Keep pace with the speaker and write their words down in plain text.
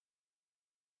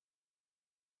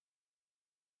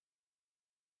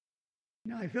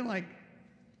I feel like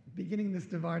beginning this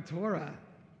Devar Torah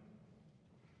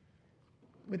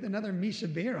with another Misha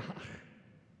Berach,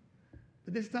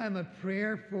 but this time a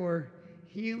prayer for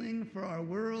healing for our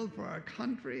world, for our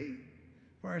country,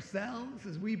 for ourselves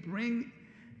as we bring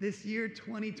this year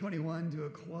 2021 to a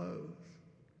close.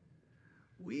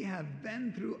 We have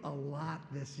been through a lot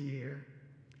this year.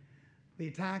 The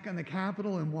attack on the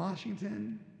Capitol in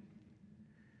Washington,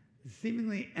 the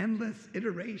seemingly endless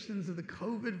iterations of the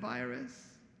COVID virus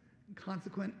and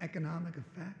consequent economic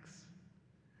effects,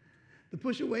 the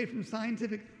push away from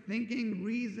scientific thinking,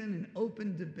 reason, and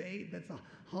open debate that's a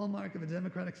hallmark of a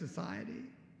democratic society.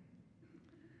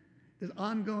 There's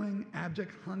ongoing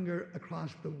abject hunger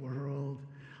across the world,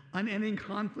 unending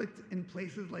conflict in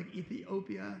places like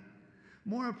Ethiopia,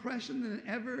 more oppression than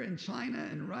ever in China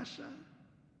and Russia.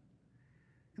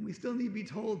 And we still need to be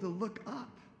told to look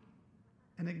up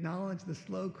and acknowledge the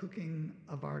slow cooking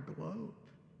of our globe.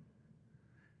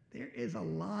 There is a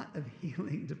lot of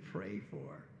healing to pray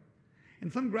for,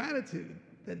 and some gratitude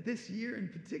that this year in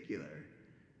particular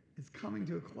is coming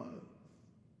to a close.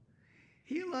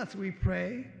 Heal us, we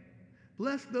pray.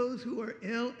 Bless those who are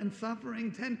ill and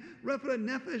suffering. Ten refuah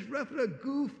nefesh, refuah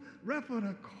guf,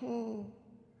 refuah kol.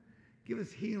 Give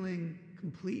us healing,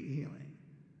 complete healing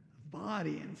of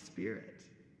body and spirit.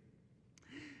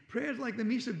 Prayers like the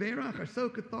Misha Berach are so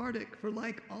cathartic, for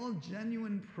like all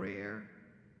genuine prayer,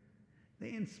 they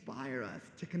inspire us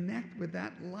to connect with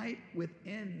that light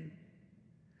within,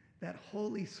 that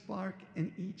holy spark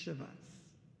in each of us,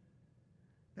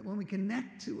 that when we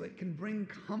connect to it can bring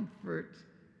comfort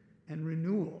and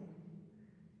renewal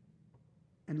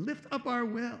and lift up our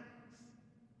wills,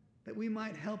 that we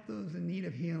might help those in need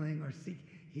of healing or seek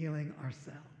healing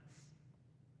ourselves.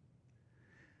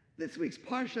 This week's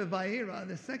Parsha Vayera,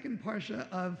 the second Parsha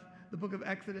of the book of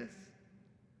Exodus,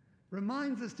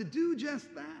 reminds us to do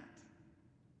just that,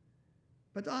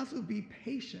 but to also be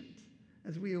patient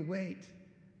as we await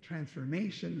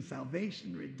transformation,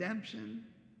 salvation, redemption.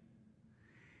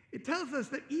 It tells us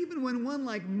that even when one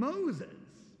like Moses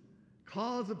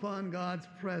calls upon God's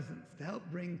presence to help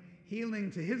bring healing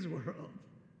to his world,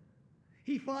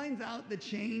 he finds out that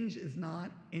change is not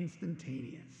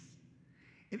instantaneous.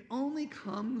 It only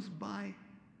comes by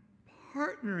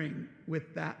partnering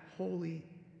with that holy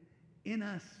in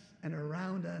us and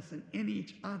around us and in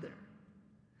each other,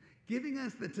 giving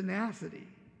us the tenacity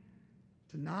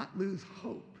to not lose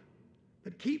hope,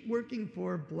 but keep working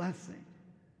for blessing,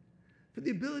 for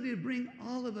the ability to bring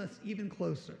all of us even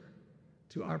closer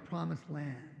to our promised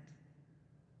land.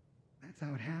 That's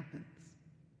how it happens.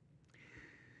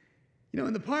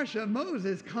 In the Parsha,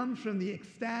 Moses comes from the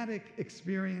ecstatic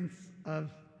experience of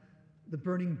the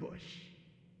burning bush.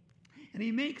 And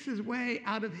he makes his way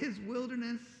out of his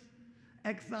wilderness,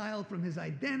 exiled from his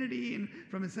identity and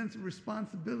from his sense of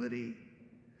responsibility,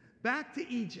 back to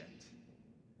Egypt.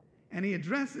 And he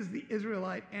addresses the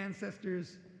Israelite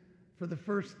ancestors for the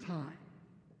first time.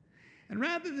 And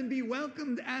rather than be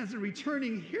welcomed as a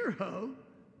returning hero,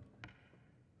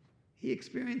 he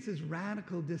experiences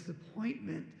radical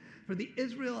disappointment, for the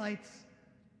Israelites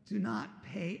do not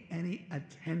pay any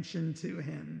attention to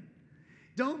him.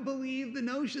 Don't believe the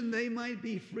notion they might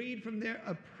be freed from their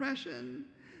oppression.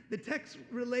 The text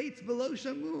relates, V'lo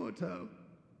shamu oto,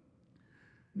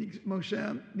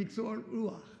 Moshe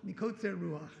mikotzer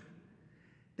ruach.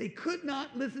 They could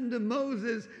not listen to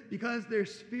Moses because their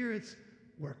spirits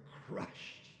were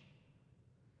crushed.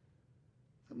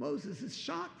 So Moses is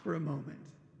shocked for a moment.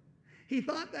 He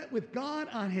thought that with God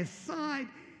on his side,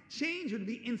 change would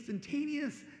be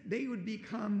instantaneous. They would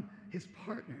become his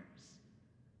partners.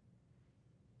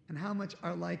 And how much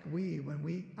are we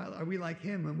like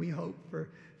him when we hope for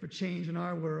change in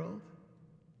our world?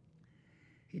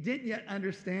 He didn't yet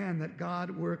understand that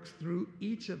God works through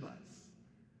each of us,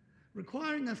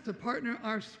 requiring us to partner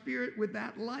our spirit with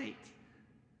that light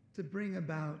to bring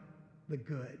about the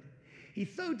good.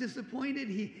 He's so disappointed,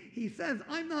 he says,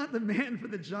 I'm not the man for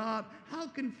the job. How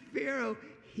can Pharaoh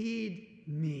heed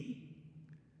me?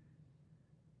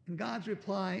 And God's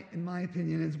reply, in my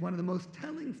opinion, is one of the most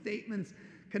telling statements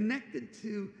connected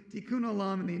to Tikkun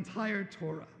Olam in the entire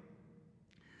Torah.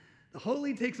 The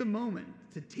Holy takes a moment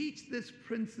to teach this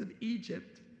prince of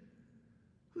Egypt,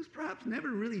 who's perhaps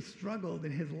never really struggled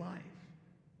in his life,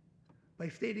 by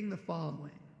stating the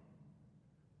following: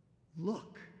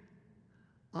 look,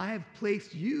 I have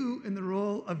placed you in the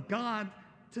role of God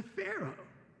to Pharaoh.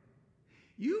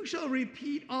 You shall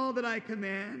repeat all that I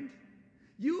command.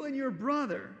 You and your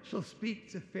brother shall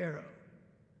speak to Pharaoh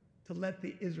to let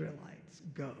the Israelites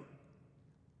go.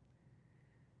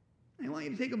 I want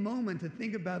you to take a moment to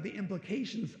think about the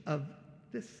implications of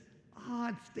this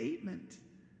odd statement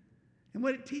and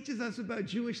what it teaches us about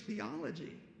Jewish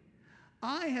theology.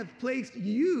 I have placed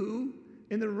you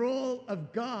in the role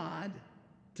of God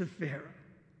to Pharaoh.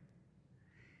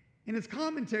 In his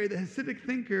commentary, the Hasidic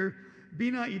thinker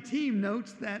Bina Yatim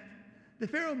notes that the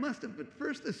Pharaoh must have at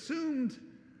first assumed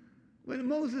when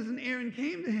Moses and Aaron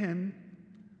came to him,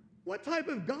 what type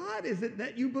of God is it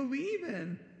that you believe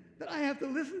in, that I have to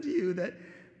listen to you,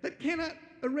 that cannot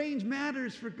arrange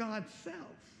matters for God's self?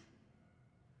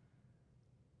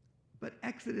 But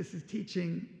Exodus is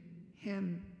teaching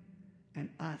him and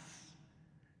us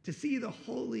to see the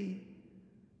holy,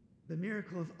 the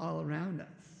miracles all around us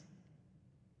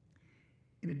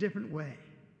in a different way,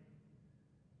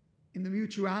 in the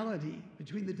mutuality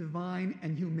between the divine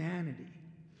and humanity.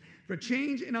 For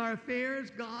change in our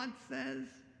affairs, God says,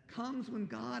 comes when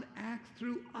God acts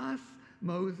through us,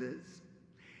 Moses.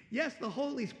 Yes, the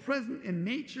holy is present in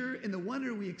nature, in the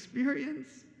wonder we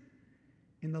experience,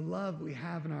 in the love we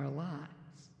have in our lives.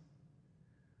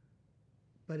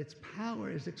 But its power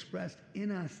is expressed in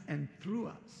us and through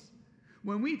us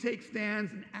when we take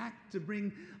stands and act to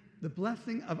bring the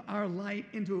blessing of our light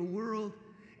into a world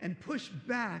and push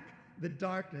back the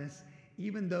darkness,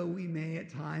 even though we may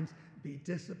at times be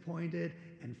disappointed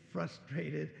and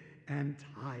frustrated and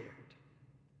tired.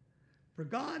 For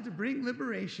God to bring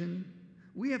liberation,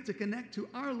 we have to connect to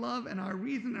our love and our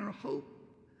reason and our hope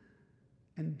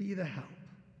and be the help.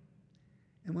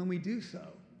 And when we do so,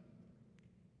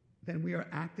 then we are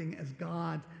acting as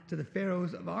God to the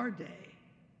pharaohs of our day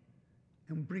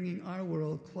and bringing our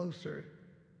world closer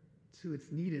to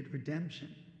its needed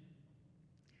redemption.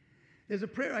 There's a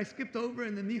prayer I skipped over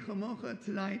in the Mi Chamocha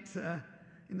tonight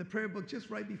in the prayer book just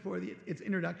right before its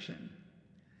introduction,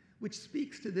 which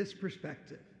speaks to this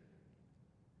perspective.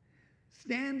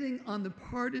 Standing on the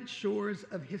parted shores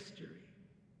of history,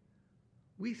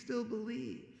 we still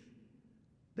believe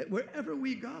that wherever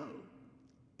we go,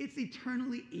 it's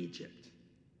eternally Egypt.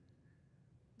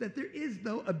 That there is,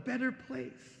 though, a better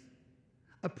place,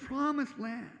 a promised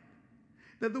land,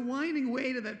 that the winding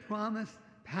way to that promise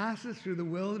passes through the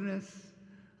wilderness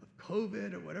of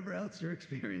COVID or whatever else you're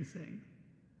experiencing.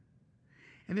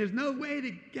 And there's no way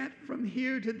to get from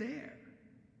here to there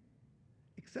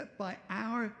except by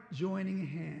our joining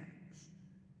hands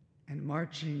and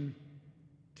marching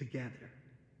together.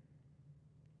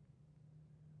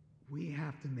 We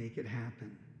have to make it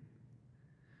happen.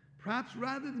 Perhaps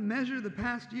rather than measure the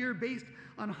past year based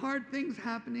on hard things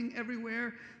happening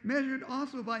everywhere, measure it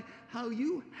also by how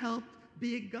you helped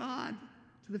be a God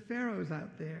to the pharaohs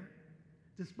out there,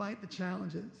 despite the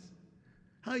challenges.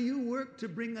 How you worked to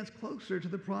bring us closer to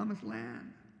the promised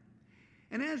land.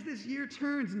 And as this year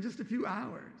turns in just a few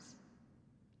hours,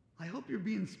 I hope you'll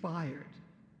be inspired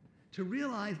to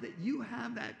realize that you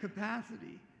have that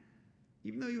capacity,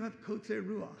 even though you have Kotzer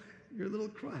Ruach, you're a little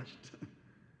crushed,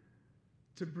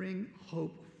 to bring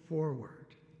hope forward,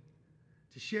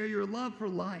 to share your love for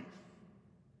life,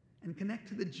 and connect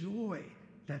to the joy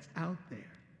that's out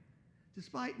there,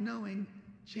 despite knowing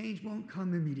change won't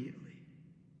come immediately.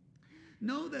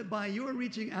 Know that by your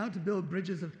reaching out to build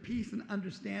bridges of peace and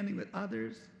understanding with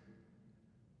others,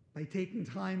 by taking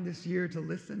time this year to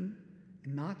listen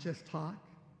and not just talk,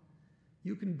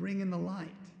 you can bring in the light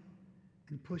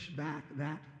and push back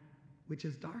that which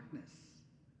is darkness.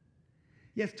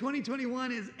 Yes,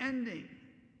 2021 is ending,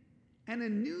 and a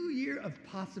new year of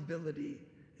possibility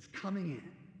is coming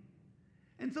in.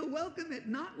 And so welcome it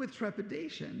not with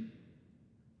trepidation,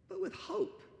 but with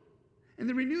hope and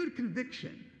the renewed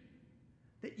conviction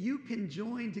that you can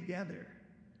join together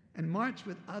and march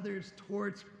with others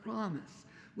towards promise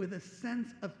with a sense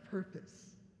of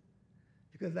purpose,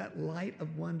 because that light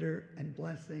of wonder and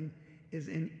blessing is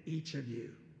in each of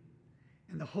you.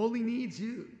 And the Holy needs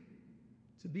you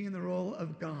to be in the role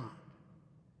of God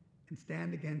and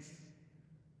stand against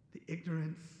the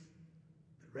ignorance,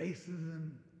 the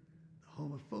racism, the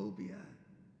homophobia,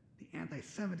 the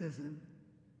anti-Semitism,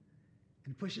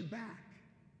 and push it back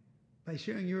by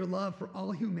sharing your love for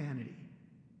all humanity,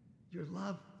 your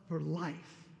love for life,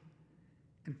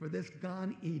 and for this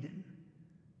Gan Eden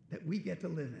that we get to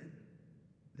live in,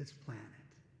 this planet.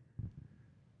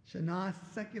 Shana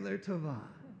Secular Tova.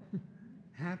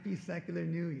 Happy Secular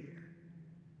New Year.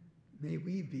 May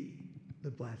we be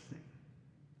the blessing.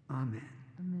 Amen.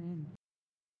 Amen.